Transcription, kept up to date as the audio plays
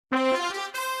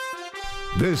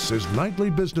This is Nightly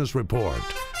Business Report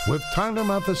with Tyler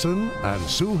Matheson and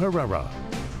Sue Herrera.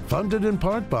 Funded in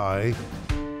part by...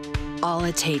 All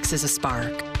it takes is a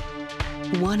spark.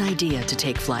 One idea to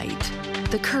take flight.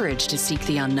 The courage to seek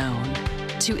the unknown.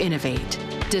 To innovate,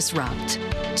 disrupt,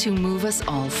 to move us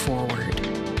all forward.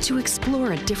 To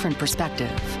explore a different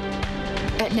perspective.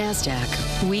 At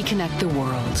NASDAQ, we connect the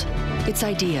world. Its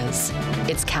ideas,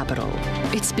 its capital,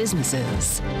 its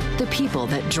businesses, the people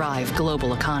that drive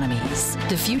global economies.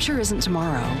 The future isn't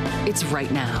tomorrow, it's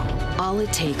right now. All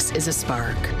it takes is a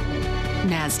spark.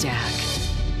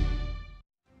 NASDAQ.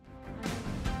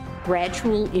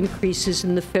 Gradual increases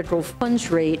in the federal funds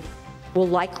rate will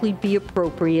likely be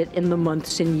appropriate in the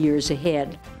months and years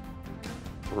ahead.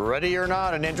 Ready or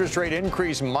not, an interest rate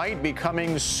increase might be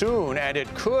coming soon, and it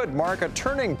could mark a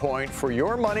turning point for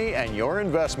your money and your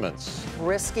investments.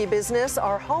 Risky business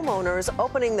are homeowners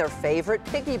opening their favorite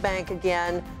piggy bank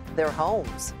again, their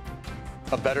homes.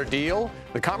 A better deal?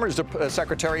 The Commerce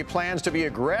Secretary plans to be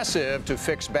aggressive to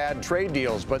fix bad trade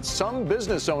deals, but some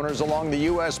business owners along the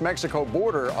U.S.-Mexico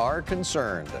border are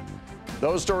concerned.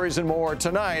 Those stories and more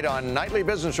tonight on Nightly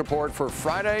Business Report for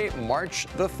Friday, March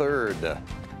the 3rd.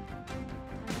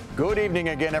 Good evening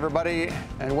again, everybody,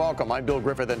 and welcome. I'm Bill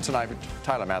Griffith, and tonight,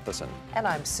 Tyler Matheson. And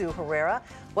I'm Sue Herrera.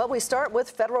 Well, we start with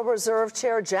Federal Reserve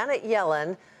Chair Janet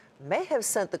Yellen may have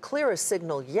sent the clearest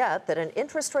signal yet that an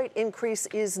interest rate increase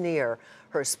is near.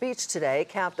 Her speech today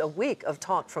capped a week of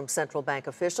talk from central bank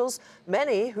officials,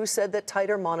 many who said that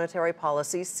tighter monetary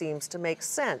policy seems to make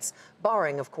sense,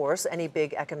 barring, of course, any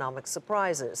big economic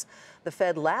surprises. The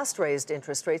Fed last raised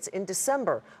interest rates in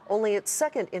December, only its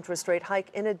second interest rate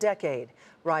hike in a decade.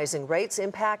 Rising rates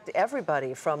impact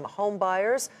everybody from home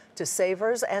buyers to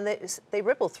savers, and they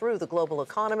ripple through the global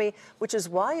economy, which is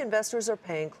why investors are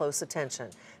paying close attention.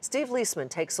 Steve Leisman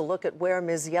takes a look at where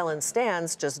Ms. Yellen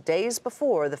stands just days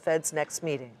before the Fed's next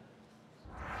meeting.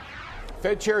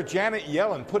 Fed Chair Janet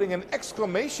Yellen putting an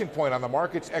exclamation point on the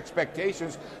market's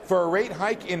expectations for a rate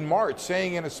hike in March,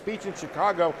 saying in a speech in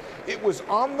Chicago it was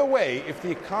on the way if the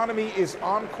economy is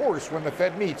on course when the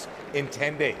Fed meets in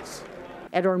 10 days.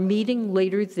 At our meeting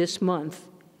later this month,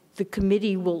 the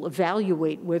committee will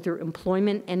evaluate whether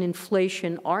employment and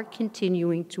inflation are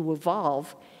continuing to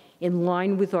evolve in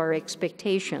line with our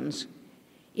expectations,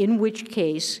 in which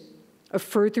case a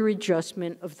further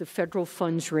adjustment of the federal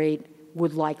funds rate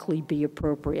would likely be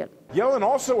appropriate. Yellen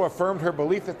also affirmed her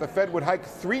belief that the Fed would hike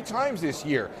 3 times this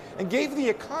year and gave the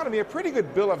economy a pretty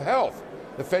good bill of health.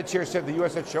 The Fed chair said the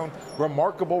U.S. had shown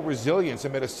remarkable resilience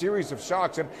amid a series of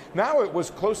shocks, and now it was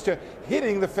close to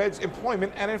hitting the Fed's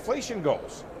employment and inflation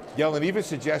goals. Yellen even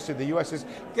suggested the U.S. is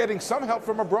getting some help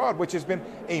from abroad, which has been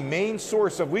a main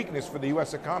source of weakness for the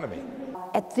U.S. economy.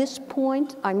 At this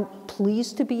point, I'm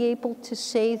pleased to be able to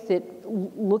say that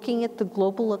looking at the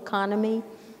global economy,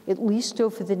 at least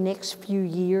over the next few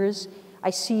years, I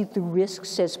see the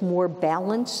risks as more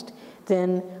balanced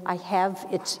than I have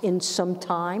in some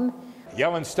time.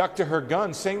 Yellen stuck to her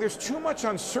guns, saying there's too much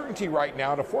uncertainty right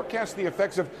now to forecast the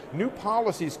effects of new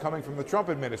policies coming from the Trump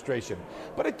administration.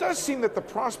 But it does seem that the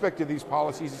prospect of these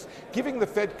policies is giving the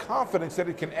Fed confidence that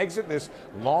it can exit this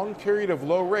long period of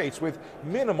low rates with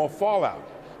minimal fallout.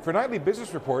 For Nightly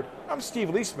Business Report, I'm Steve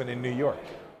Leisman in New York.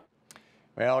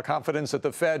 Well, confidence that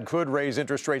the Fed could raise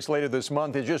interest rates later this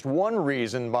month is just one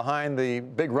reason behind the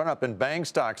big run-up in bank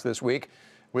stocks this week,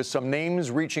 with some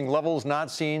names reaching levels not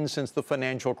seen since the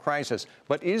financial crisis.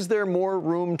 But is there more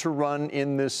room to run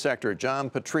in this sector? John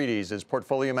Petrides is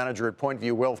portfolio manager at Point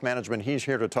View Wealth Management. He's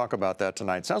here to talk about that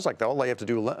tonight. Sounds like all they have to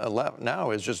do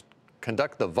now is just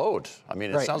conduct the vote. I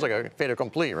mean, it sounds like a fait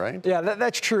accompli, right? Yeah,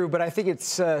 that's true, but I think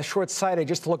it's short-sighted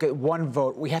just to look at one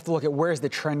vote. We have to look at where's the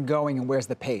trend going and where's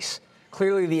the pace.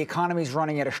 Clearly, the economy is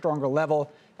running at a stronger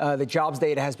level. The jobs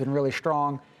data has been really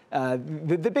strong.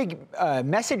 The big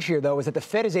message here, though, is that the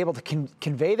Fed is able to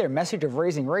convey their message of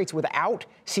raising rates without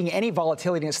seeing any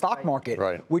volatility in the stock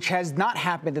market, which has not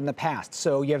happened in the past.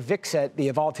 So you have VIX at the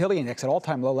volatility index at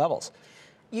all-time low levels.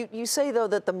 You say, though,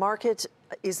 that the market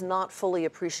is not fully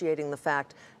appreciating the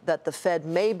fact that the Fed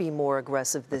may be more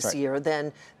aggressive this year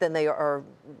than they are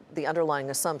the underlying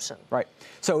assumption. Right.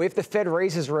 So if the Fed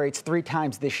raises rates 3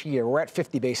 times this year, we're at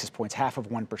 50 basis points, half of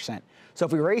 1%. So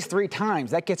if we raise 3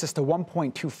 times, that gets us to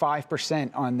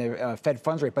 1.25% on the Fed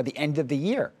funds rate by the end of the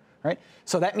year. Right.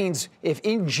 So that means if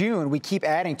in June we keep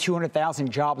adding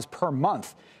 200,000 jobs per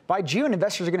month, by June,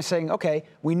 investors are going to say, okay,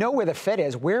 we know where the Fed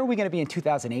is. Where are we going to be in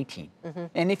 2018?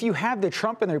 And if you have the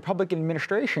Trump and the Republican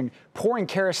administration pouring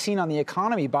kerosene on the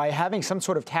economy by having some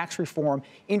sort of tax reform,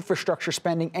 infrastructure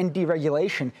spending, and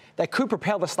deregulation that could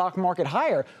propel the stock market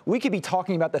higher, we could be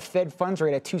talking about the Fed funds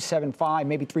rate at 2.75,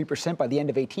 maybe 3% by the end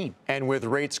of 18. And with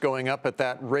rates going up at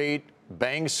that rate,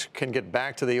 banks can get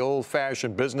back to the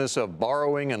old-fashioned business of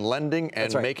borrowing and lending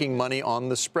and making money on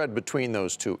the spread between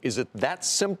those two. Is it that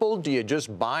simple? Do you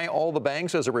just buy all the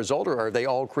banks as a result, or are they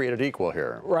all created equal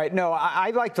here? Right. No,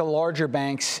 I like the larger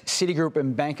banks, Citigroup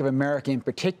and Bank of America in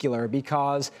particular,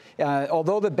 because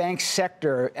although the bank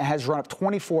sector has run up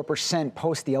 24%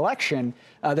 post the election,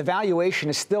 the valuation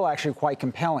is still actually quite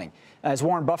compelling. As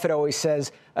Warren Buffett always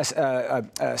says,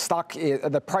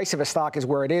 the price of a stock is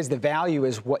where it is. The value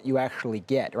is what you actually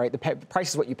get, right? The price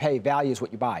is what you pay. Value is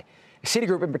what you buy.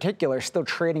 Citigroup in particular is still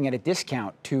trading at a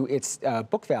discount to its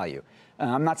book value.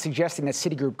 I'm not suggesting that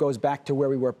Citigroup goes back to where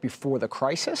we were before the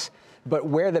crisis, but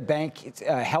where the bank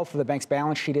health of the bank's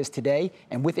balance sheet is today,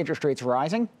 and with interest rates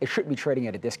rising, it shouldn't be trading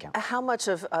at a discount. How much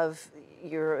of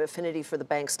your affinity for the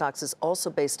bank stocks is also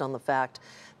based on the fact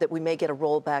that we may get a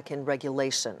rollback in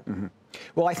regulation?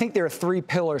 Well, I think there are three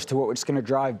pillars to what's going to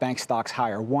drive bank stocks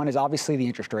higher. One is obviously the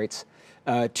interest rates,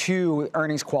 two,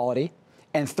 earnings quality,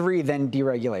 and three, then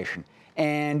deregulation.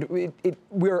 And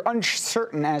we're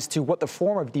uncertain as to what the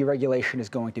form of deregulation is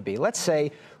going to be. Let's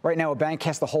say right now a bank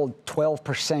has to hold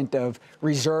 12% of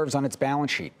reserves on its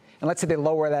balance sheet. And let's say they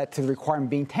lower that to the requirement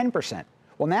being 10%.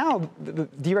 Well, now the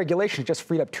deregulation has just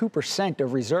freed up 2%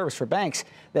 of reserves for banks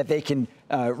that they can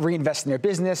reinvest in their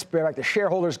business, bring back to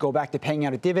shareholders, go back to paying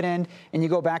out a dividend, and you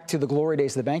go back to the glory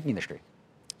days of the banking industry.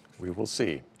 We will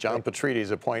see. John Petrides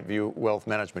of Point View Wealth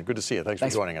Management. Good to see you. Thanks for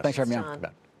joining us. Thanks for having me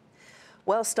on.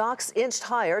 Well, stocks inched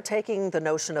higher, taking the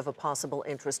notion of a possible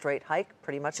interest rate hike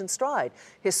pretty much in stride.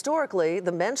 Historically,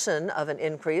 the mention of an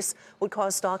increase would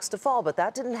cause stocks to fall, but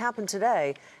that didn't happen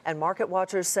today. And market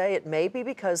watchers say it may be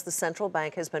because the central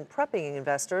bank has been prepping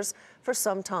investors for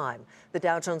some time. The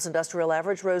Dow Jones Industrial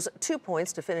Average rose 2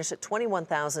 points to finish at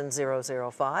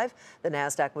 21,005. The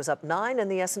Nasdaq was up 9, and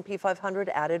the S&P 500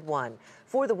 added 1.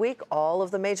 For the week, all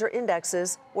of the major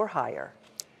indexes were higher.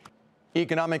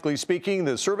 Economically speaking,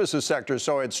 the services sector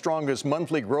saw its strongest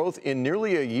monthly growth in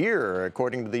nearly a year,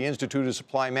 according to the Institute of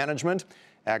Supply Management.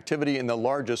 Activity in the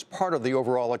largest part of the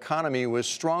overall economy was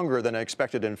stronger than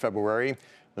expected in February.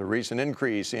 The recent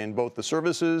increase in both the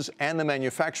services and the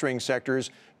manufacturing sectors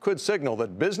could signal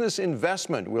that business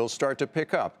investment will start to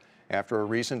pick up after a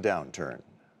recent downturn.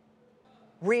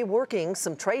 Reworking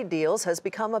some trade deals has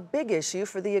become a big issue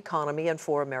for the economy and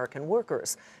for American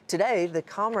workers. Today, the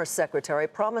Commerce Secretary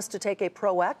promised to take a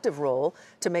proactive role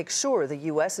to make sure the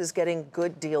U.S. is getting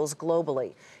good deals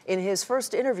globally. In his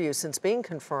first interview since being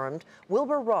confirmed,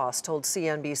 Wilbur Ross told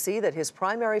CNBC that his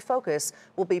primary focus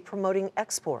will be promoting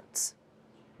exports.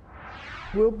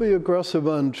 We'll be aggressive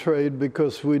on trade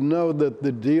because we know that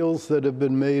the deals that have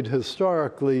been made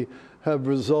historically have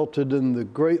resulted in the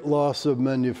great loss of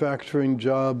manufacturing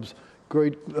jobs,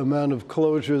 great amount of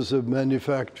closures of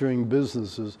manufacturing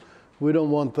businesses. We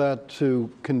don't want that to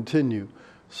continue.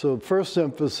 So first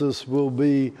emphasis will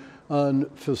be on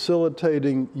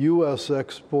facilitating U.S.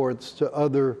 exports to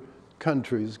other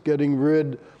countries, getting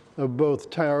rid of both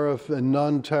tariff and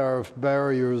non-tariff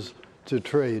barriers to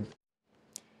trade.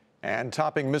 And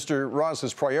topping Mr.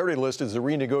 Ross's priority list is the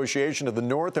renegotiation of the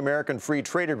North American Free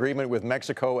Trade Agreement with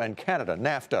Mexico and Canada,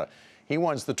 NAFTA. He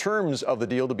wants the terms of the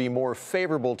deal to be more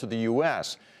favorable to the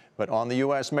U.S. But on the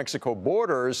U.S.-Mexico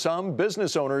border, some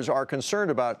business owners are concerned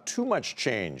about too much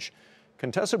change.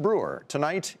 Contessa Brewer,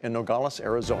 tonight in Nogales,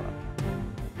 Arizona.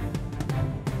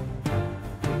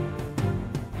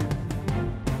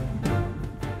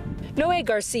 Noe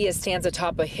Garcia stands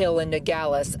atop a hill in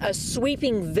Nogales, a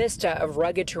sweeping vista of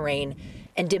rugged terrain,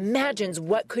 and imagines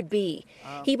what could be.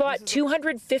 He bought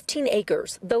 215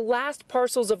 acres, the last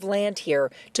parcels of land here,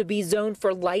 to be zoned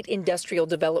for light industrial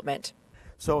development.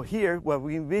 So here, what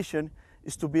we envision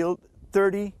is to build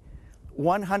 30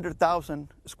 100,000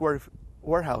 square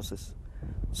warehouses.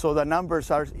 So the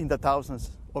numbers are in the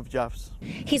thousands of jobs.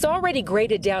 He's already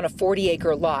graded down a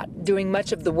 40-acre lot, doing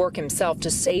much of the work himself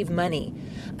to save money.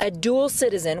 A dual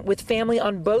citizen with family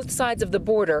on both sides of the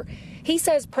border, he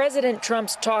says President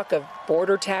Trump's talk of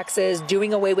border taxes,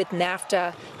 doing away with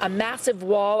NAFTA, a massive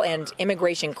wall, and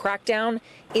immigration crackdown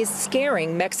is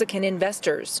scaring Mexican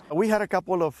investors. We had a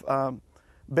couple of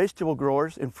vegetable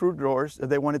growers and fruit growers that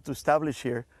they wanted to establish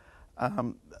here.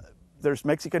 There's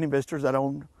Mexican investors that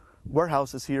own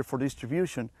warehouses here for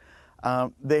distribution.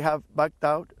 They have backed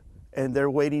out and they're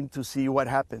waiting to see what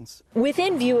happens.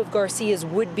 Within view of Garcia's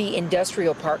would-be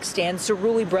industrial park stands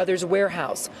Cerulli Brothers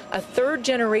Warehouse, a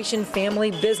third-generation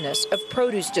family business of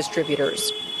produce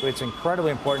distributors. It's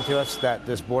incredibly important to us that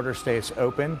this border stays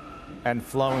open and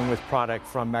flowing with product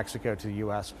from Mexico to the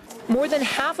U.S. More than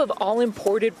half of all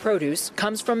imported produce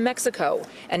comes from Mexico,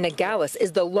 and Nogales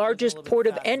is the largest port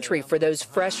of entry for those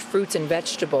fresh fruits and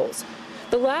vegetables.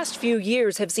 The last few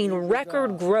years have seen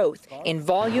record growth in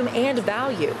volume and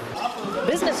value.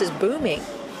 Business is booming,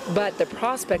 but the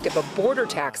prospect of a border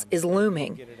tax is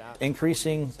looming.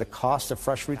 Increasing the cost of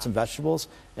fresh fruits and vegetables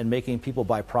and making people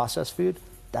buy processed food,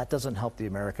 that doesn't help the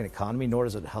American economy, nor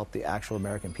does it help the actual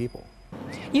American people.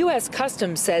 U.S.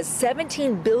 Customs says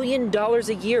 $17 billion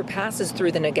a year passes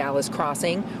through the Nogales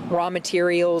crossing. Raw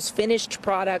materials, finished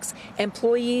products,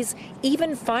 employees,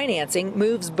 even financing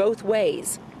moves both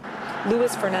ways.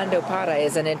 Luis Fernando Parra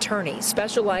is an attorney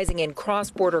specializing in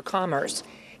cross-border commerce.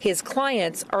 His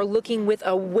clients are looking with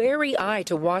a wary eye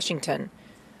to Washington.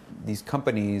 These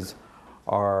companies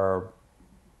are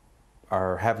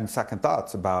having second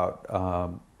thoughts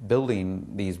about building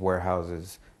these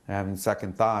warehouses, and having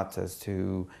second thoughts as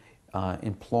to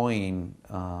employing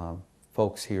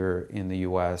folks here in the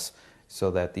U.S. so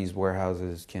that these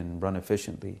warehouses can run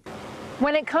efficiently.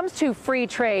 When it comes to free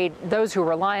trade, those who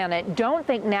rely on it don't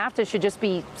think NAFTA should just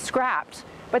be scrapped.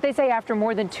 But they say after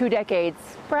more than 2 decades,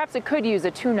 perhaps it could use a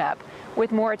tune-up,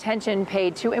 with more attention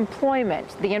paid to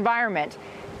employment, the environment,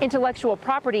 intellectual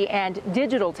property, and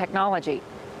digital technology.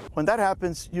 When that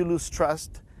happens, you lose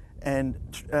trust, and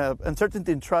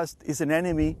uncertainty in trust is an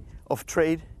enemy of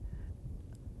trade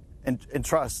and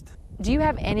trust. Do you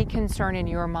have any concern in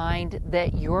your mind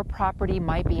that your property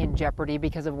might be in jeopardy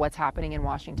because of what's happening in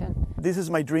Washington? This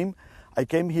is my dream. I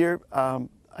came here,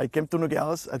 I came to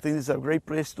Nogales. I think it's a great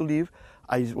place to live.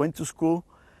 I went to school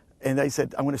and I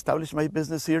said, I'm going to establish my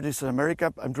business here. This is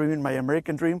America. I'm dreaming my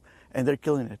American dream, and they're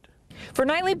killing it. For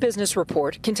Nightly Business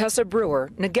Report, Contessa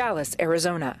Brewer, Nogales,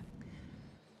 Arizona.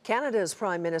 Canada's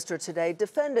Prime Minister today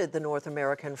defended the North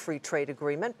American Free Trade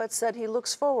Agreement, but said he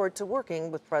looks forward to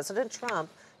working with President Trump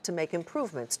to make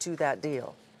improvements to that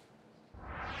deal.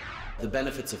 The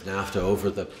benefits of NAFTA over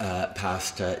the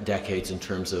past decades in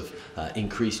terms of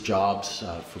increased jobs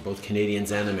for both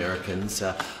Canadians and Americans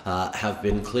have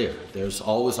been clear. There's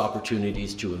always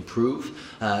opportunities to improve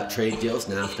trade deals.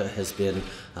 NAFTA has been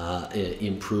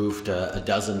improved a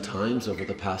dozen times over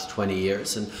the past 20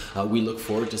 years, and we look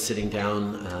forward to sitting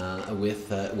down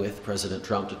with President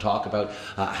Trump to talk about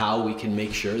how we can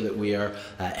make sure that we are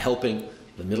helping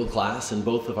the middle class in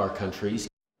both of our countries.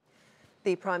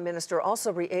 The Prime Minister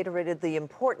also reiterated the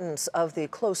importance of the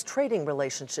close trading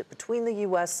relationship between the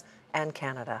U.S. and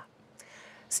Canada.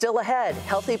 Still ahead,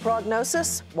 healthy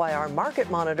prognosis, why our market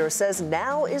monitor says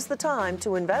now is the time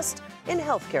to invest in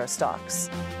healthcare stocks.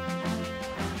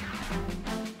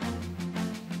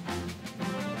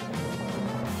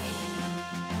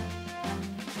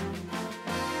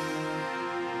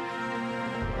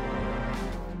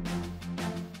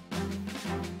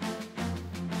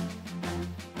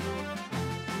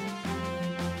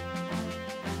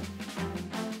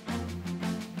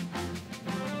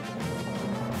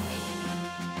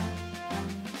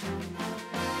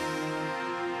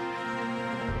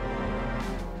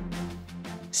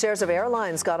 Shares of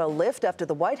airlines got a lift after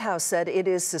the White House said it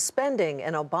is suspending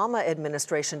an Obama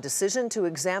administration decision to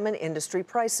examine industry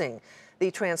pricing. The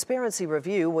transparency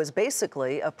review was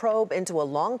basically a probe into a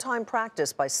long-time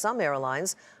practice by some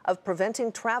airlines of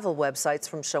preventing travel websites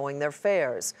from showing their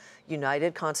fares.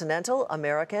 United, Continental,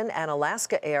 American, and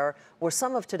Alaska Air were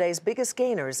some of today's biggest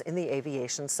gainers in the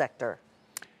aviation sector.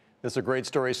 This is a great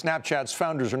story. Snapchat's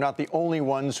founders are not the only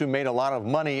ones who made a lot of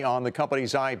money on the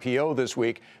company's IPO this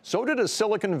week. So did a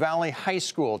Silicon Valley high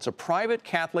school. It's a private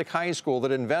Catholic high school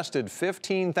that invested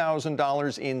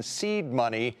 $15,000 in seed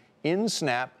money in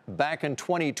Snap back in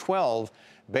 2012,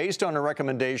 based on a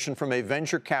recommendation from a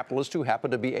venture capitalist who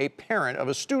happened to be a parent of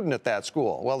a student at that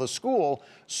school. Well, the school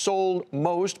sold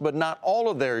most but not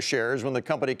all of their shares when the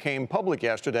company came public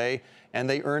yesterday, and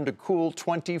they earned a cool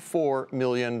 $24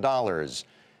 million.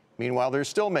 Meanwhile, they're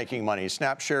still making money.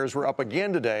 Snap shares were up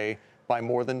again today by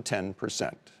more than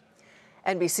 10%.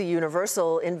 NBC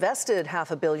Universal invested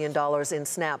 $500 million in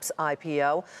Snap's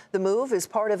IPO. The move is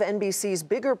part of NBC's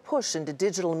bigger push into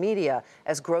digital media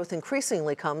as growth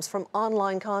increasingly comes from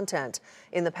online content.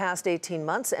 In the past 18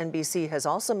 months, NBC has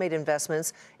also made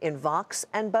investments in Vox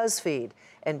and BuzzFeed.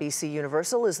 NBC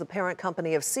Universal is the parent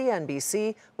company of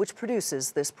CNBC, which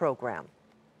produces this program.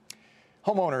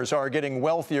 Homeowners are getting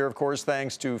wealthier, of course,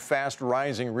 thanks to fast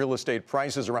rising real estate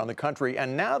prices around the country,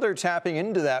 and now they're tapping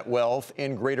into that wealth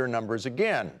in greater numbers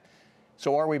again.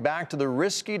 So are we back to the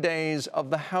risky days of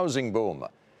the housing boom?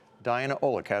 Diana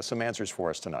Olick has some answers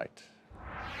for us tonight.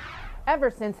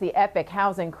 Ever since the epic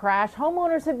housing crash,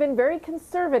 homeowners have been very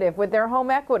conservative with their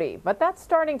home equity, but that's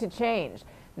starting to change.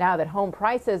 Now that home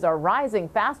prices are rising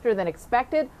faster than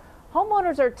expected,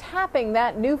 homeowners are tapping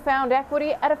that newfound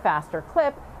equity at a faster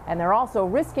clip, and they're also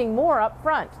risking more up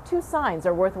front. Two signs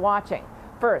are worth watching.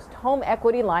 First, home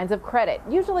equity lines of credit,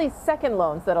 usually second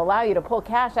loans that allow you to pull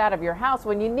cash out of your house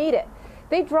when you need it.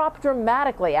 They dropped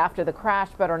dramatically after the crash,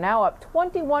 but are now up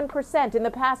 21% in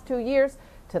the past 2 years,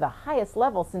 to the highest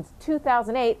level since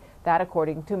 2008, that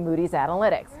according to Moody's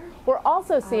Analytics. We're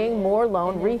also seeing more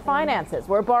loan refinances,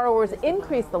 where borrowers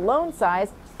increase the loan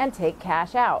size and take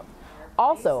cash out.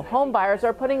 Also, home buyers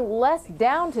are putting less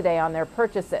down today on their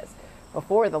purchases.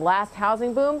 Before the last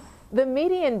housing boom, the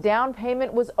median down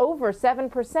payment was over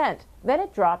 7%. Then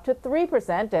it dropped to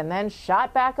 3% and then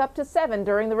shot back up to 7%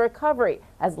 during the recovery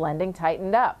as lending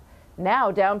tightened up.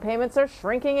 Now down payments are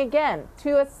shrinking again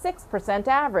to a 6%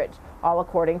 average, all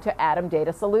according to Adam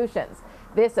Data Solutions.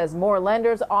 This as more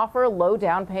lenders offer low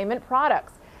down payment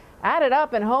products. Add it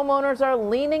up and homeowners are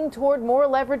leaning toward more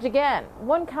leverage again.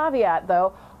 One caveat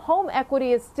though, home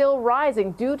equity is still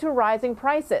rising due to rising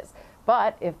prices.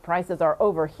 But if prices are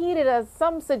overheated, as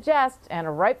some suggest,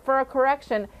 and ripe for a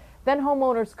correction, then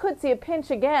homeowners could see a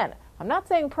pinch again. I'm not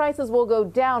saying prices will go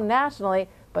down nationally,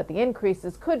 but the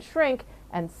increases could shrink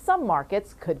and some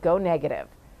markets could go negative.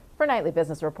 For Nightly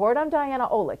Business Report, I'm Diana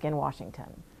Olick in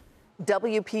Washington.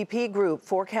 WPP Group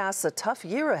forecasts a tough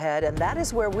year ahead, and that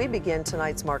is where we begin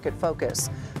tonight's market focus.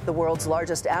 The world's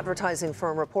largest advertising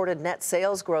firm reported net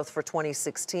sales growth for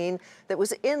 2016 that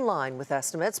was in line with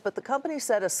estimates, but the company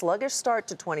said a sluggish start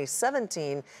to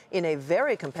 2017 in a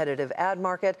very competitive ad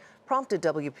market prompted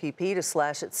WPP to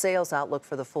slash its sales outlook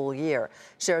for the full year.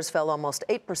 Shares fell almost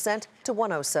 8% to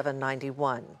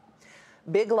 107.91.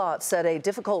 Big Lots said a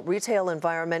difficult retail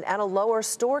environment and a lower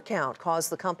store count caused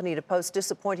the company to post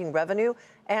disappointing revenue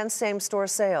and same-store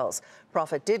sales.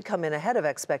 Profit did come in ahead of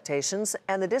expectations,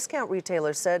 and the discount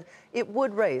retailer said it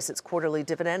would raise its quarterly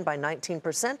dividend by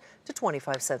 19% to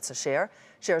 25 cents a share.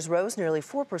 Shares rose nearly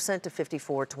 4% to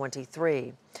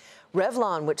 54.23.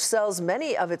 Revlon, which sells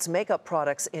many of its makeup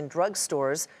products in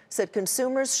drugstores, said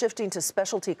consumers shifting to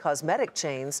specialty cosmetic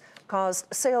chains caused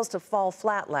sales to fall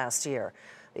flat last year.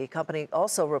 The company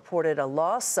also reported a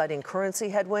loss, citing currency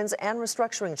headwinds and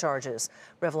restructuring charges.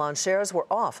 Revlon shares were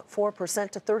off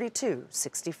 4% to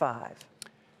 32.65.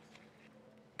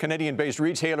 Canadian-based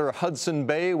retailer Hudson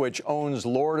Bay, which owns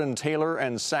Lord & Taylor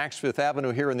and Saks Fifth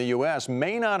Avenue here in the U.S.,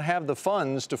 may not have the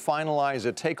funds to finalize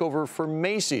a takeover for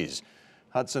Macy's.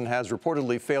 Hudson has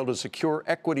reportedly failed to secure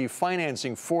equity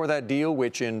financing for that deal,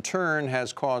 which in turn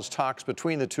has caused talks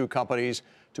between the two companies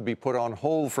to be put on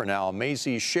hold for now.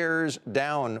 Macy's shares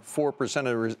down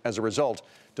 4% as a result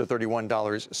to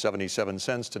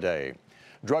 $31.77 today.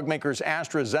 Drug makers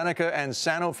AstraZeneca and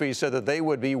Sanofi said that they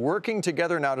would be working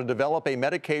together now to develop a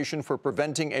medication for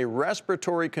preventing a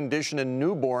respiratory condition in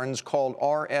newborns called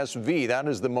RSV. That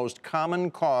is the most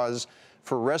common cause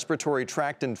for respiratory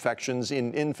tract infections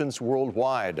in infants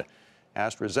worldwide.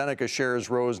 AstraZeneca shares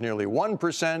rose nearly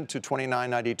 1% to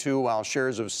 $29.92, while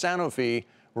shares of Sanofi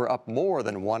were up more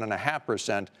than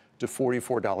 1.5% to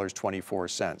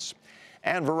 $44.24.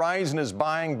 And Verizon is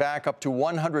buying back up to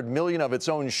 100 million of its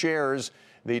own shares.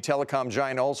 The telecom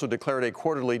giant also declared a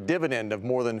quarterly dividend of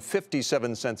more than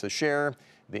 57 cents a share.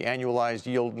 The annualized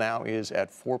yield now is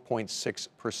at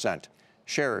 4.6%.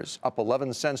 Shares up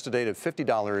 11 cents today to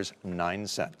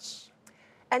 $50.09.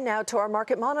 And now to our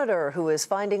market monitor, who is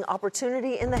finding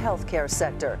opportunity in the healthcare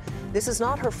sector. This is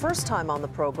not her first time on the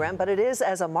program, but it is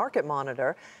as a market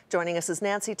monitor. Joining us is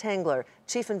Nancy Tengler,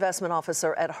 Chief Investment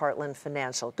Officer at Heartland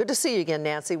Financial. Good to see you again,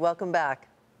 Nancy. Welcome back.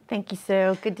 Thank you,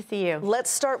 Sue. Good to see you. Let's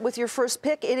start with your first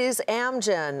pick. It is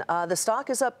Amgen. The stock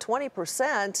is up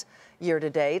 20% year to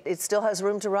date. It still has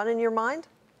room to run in your mind?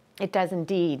 It does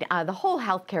indeed. The whole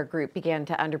healthcare group began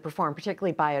to underperform,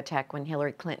 particularly biotech, when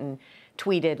Hillary Clinton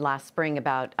tweeted last spring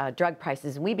about drug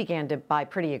prices. We began to buy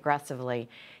pretty aggressively.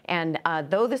 And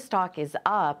though the stock is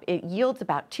up, it yields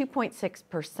about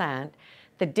 2.6%.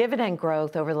 The dividend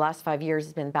growth over the last 5 years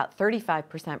has been about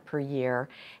 35% per year.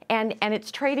 And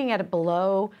it's trading at a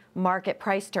below market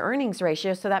price to earnings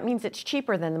ratio. So that means it's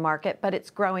cheaper than the market, but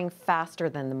it's growing faster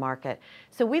than the market.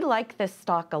 So we like this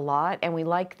stock a lot, and we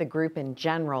like the group in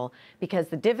general because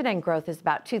the dividend growth is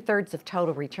about 2/3 of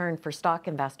total return for stock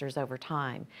investors over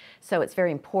time. So it's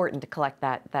very important to collect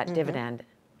that dividend.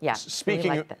 Yeah.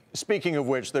 Speaking of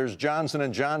which, there's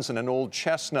Johnson & Johnson, an old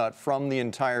chestnut from the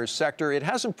entire sector. It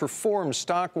hasn't performed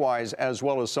stock-wise as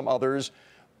well as some others,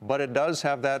 But it does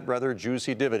have that rather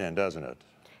juicy dividend, doesn't it?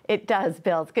 It does,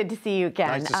 Bill. It's good to see you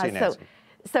again. Nice to see Nancy.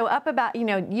 So up about,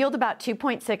 yield about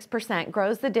 2.6%,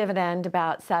 grows the dividend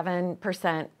about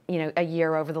 7%, a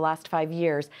year over the last 5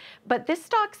 years. But this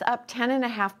stock's up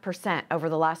 10.5% over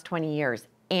the last 20 years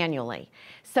annually.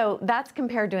 So that's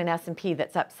compared to an S&P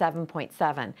that's up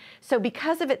 7.7. So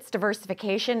because of its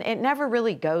diversification, it never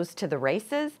really goes to the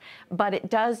races, but it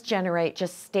does generate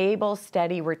just stable,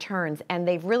 steady returns. And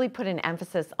they've really put an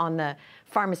emphasis on the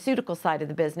pharmaceutical side of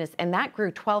the business, and that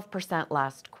grew 12%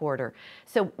 last quarter.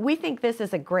 So we think this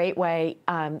is a great way,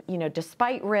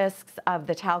 despite risks of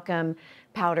the talcum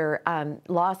powder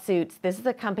lawsuits, this is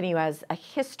a company who has a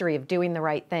history of doing the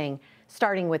right thing,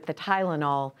 starting with the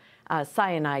Tylenol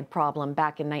cyanide problem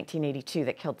back in 1982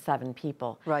 that killed 7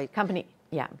 people. Right.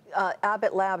 Yeah.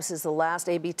 Abbott Labs is the last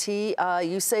ABT.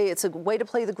 You say it's a way to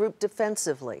play the group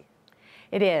defensively.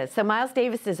 It is. So Miles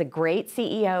Davis is a great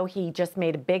CEO. He just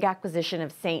made a big acquisition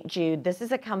of St. Jude. This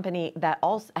is a company that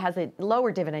also has a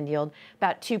lower dividend yield,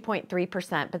 about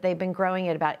 2.3%, but they've been growing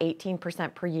at about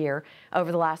 18% per year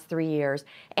over the last 3 years.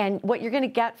 And what you're going to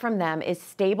get from them is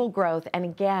stable growth, and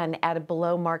again, at a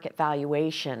below market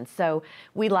valuation. So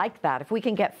we like that. If we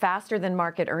can get faster than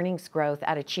market earnings growth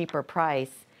at a cheaper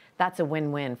price, that's a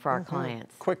win-win for our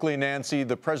clients. Quickly, Nancy,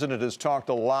 the president has talked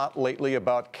a lot lately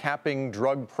about capping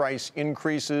drug price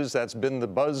increases. That's been the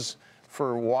buzz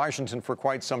for Washington for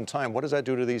quite some time. What does that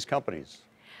do to these companies?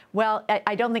 Well,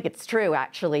 I don't think it's true,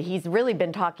 actually. He's really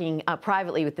been talking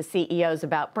privately with the CEOs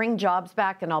about bring jobs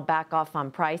back and I'll back off on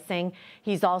pricing.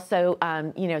 He's also,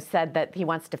 said that he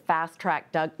wants to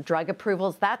fast-track drug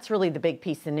approvals. That's really the big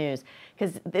piece of news,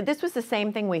 because this was the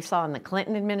same thing we saw in the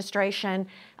Clinton administration.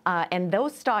 And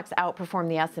those stocks outperformed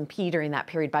the S&P during that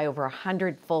period by over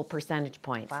 100 full percentage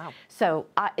points. Wow. So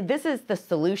this is the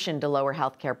solution to lower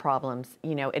healthcare problems,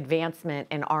 advancement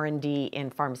and R&D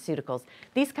in pharmaceuticals.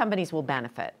 These companies will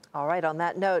benefit. All right, on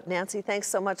that note, Nancy, thanks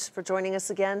so much for joining us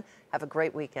again. Have a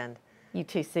great weekend. You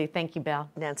too, Sue. Thank you, Bill.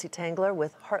 Nancy Tangler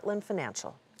with Heartland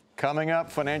Financial. Coming up,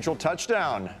 Financial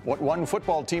Touchdown. What one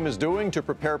football team is doing to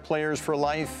prepare players for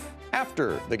life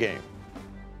after the game.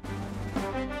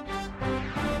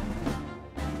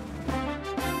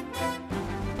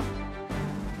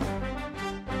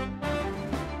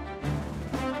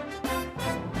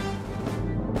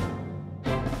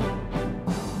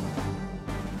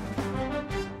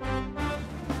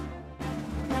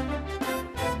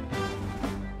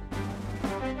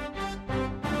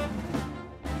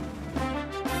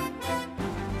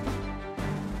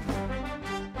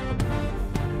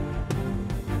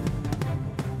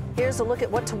 Here's a look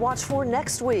at what to watch for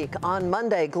next week. On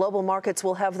Monday, global markets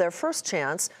will have their first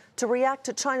chance to react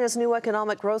to China's new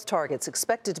economic growth targets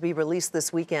expected to be released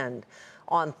this weekend.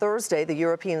 On Thursday, the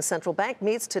European Central Bank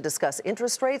meets to discuss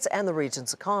interest rates and the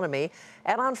region's economy.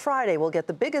 And on Friday, we'll get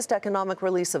the biggest economic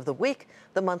release of the week,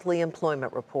 the monthly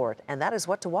employment report. And that is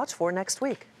what to watch for next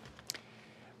week.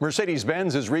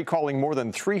 Mercedes-Benz is recalling more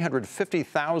than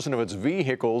 350,000 of its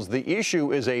vehicles. The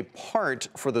issue is a part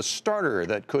for the starter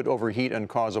that could overheat and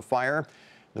cause a fire.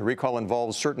 The recall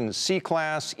involves certain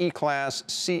C-Class,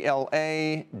 E-Class,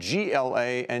 CLA,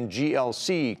 GLA, and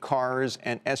GLC cars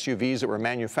and SUVs that were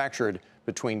manufactured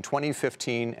between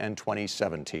 2015 and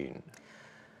 2017.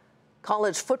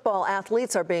 College football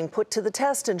athletes are being put to the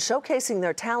test and showcasing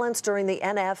their talents during the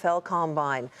NFL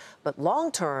Combine. But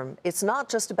long-term, it's not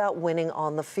just about winning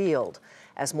on the field.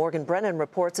 As Morgan Brennan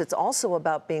reports, it's also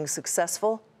about being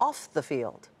successful off the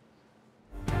field.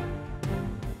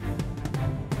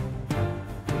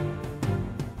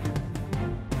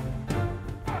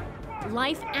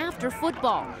 Life after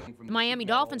football. The Miami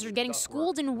Dolphins are getting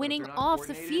schooled in winning off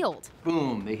the field.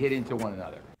 Boom, they hit into one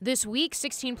another. This week,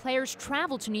 16 players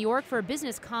traveled to New York for a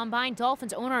business combine.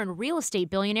 Dolphins owner and real estate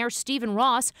billionaire Stephen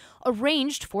Ross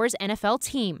arranged for his NFL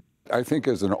team. I think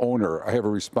as an owner, I have a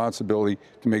responsibility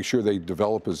to make sure they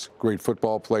develop as great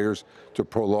football players to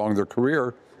prolong their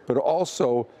career. But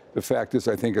also, the fact is,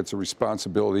 I think it's a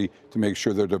responsibility to make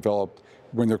sure they're developed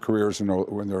when their careers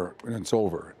when it's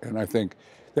over. And I think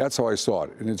that's how I saw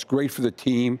it. And it's great for the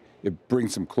team. It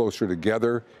brings them closer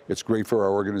together. It's great for our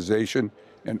organization.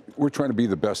 And we're trying to be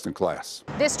the best in class.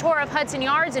 This tour of Hudson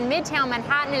Yards in Midtown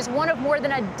Manhattan is one of more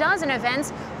than a dozen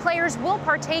events players will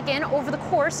partake in over the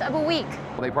course of a week.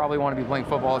 They probably want to be playing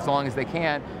football as long as they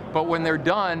can, but when they're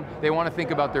done, they want to think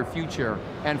about their future.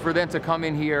 And for them to come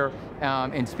in here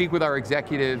and speak with our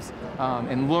executives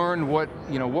and learn what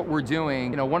we're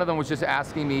doing. One of them was just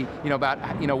asking me, about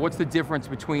what's the difference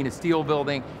between a steel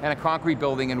building and a concrete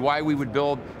building and why we would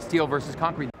build steel versus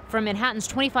concrete. From Manhattan's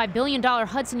 $25 billion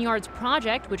Hudson Yards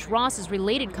project, which Ross's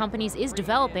related companies is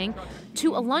developing,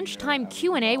 to a lunchtime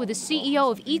Q&A with the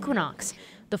CEO of Equinox.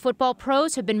 The football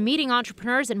pros have been meeting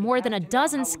entrepreneurs at more than a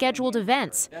dozen scheduled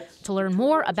events to learn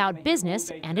more about business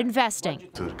and investing.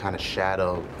 To kind of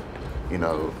shadow,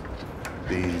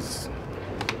 these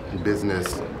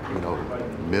business,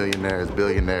 millionaires,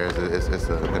 billionaires, it's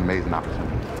an amazing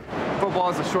opportunity. Football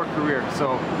is a short career,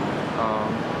 so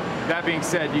that being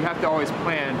said, you have to always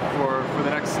plan for the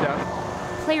next step.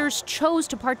 Players chose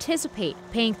to participate,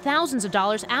 paying thousands of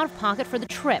dollars out of pocket for the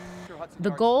trip. The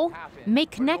goal?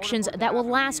 Make connections that will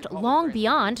last long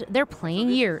beyond their playing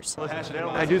years.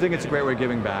 I do think it's a great way of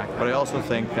giving back, but I also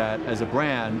think that as a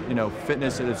brand,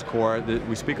 fitness at its core,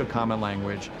 we speak a common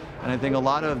language. And I think a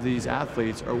lot of these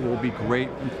athletes will be great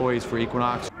employees for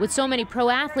Equinox. With so many pro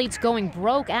athletes going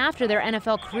broke after their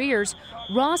NFL careers,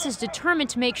 Ross is determined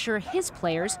to make sure his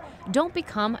players don't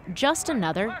become just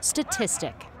another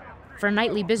statistic. For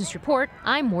Nightly Business Report,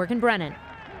 I'm Morgan Brennan.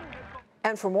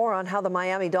 And for more on how the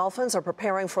Miami Dolphins are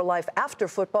preparing for life after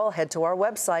football, head to our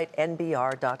website,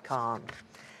 nbr.com.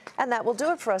 And that will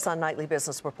do it for us on Nightly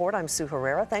Business Report. I'm Sue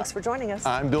Herrera. Thanks for joining us.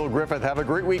 I'm Bill Griffith. Have a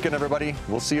great weekend, everybody.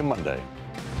 We'll see you Monday.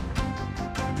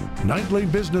 Nightly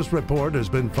Business Report has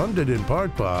been funded in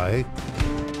part by...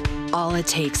 All it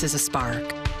takes is a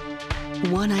spark.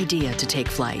 One idea to take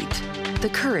flight. The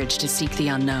courage to seek the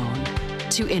unknown.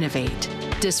 To innovate,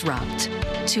 disrupt,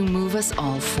 to move us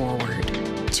all forward.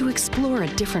 To explore a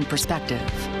different perspective.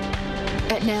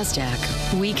 At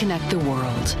NASDAQ, we connect the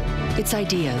world. Its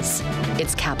ideas,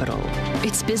 its capital,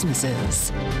 its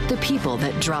businesses, the people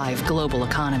that drive global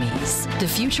economies. The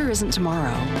future isn't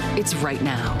tomorrow, it's right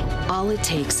now. All it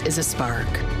takes is a spark.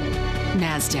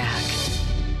 NASDAQ.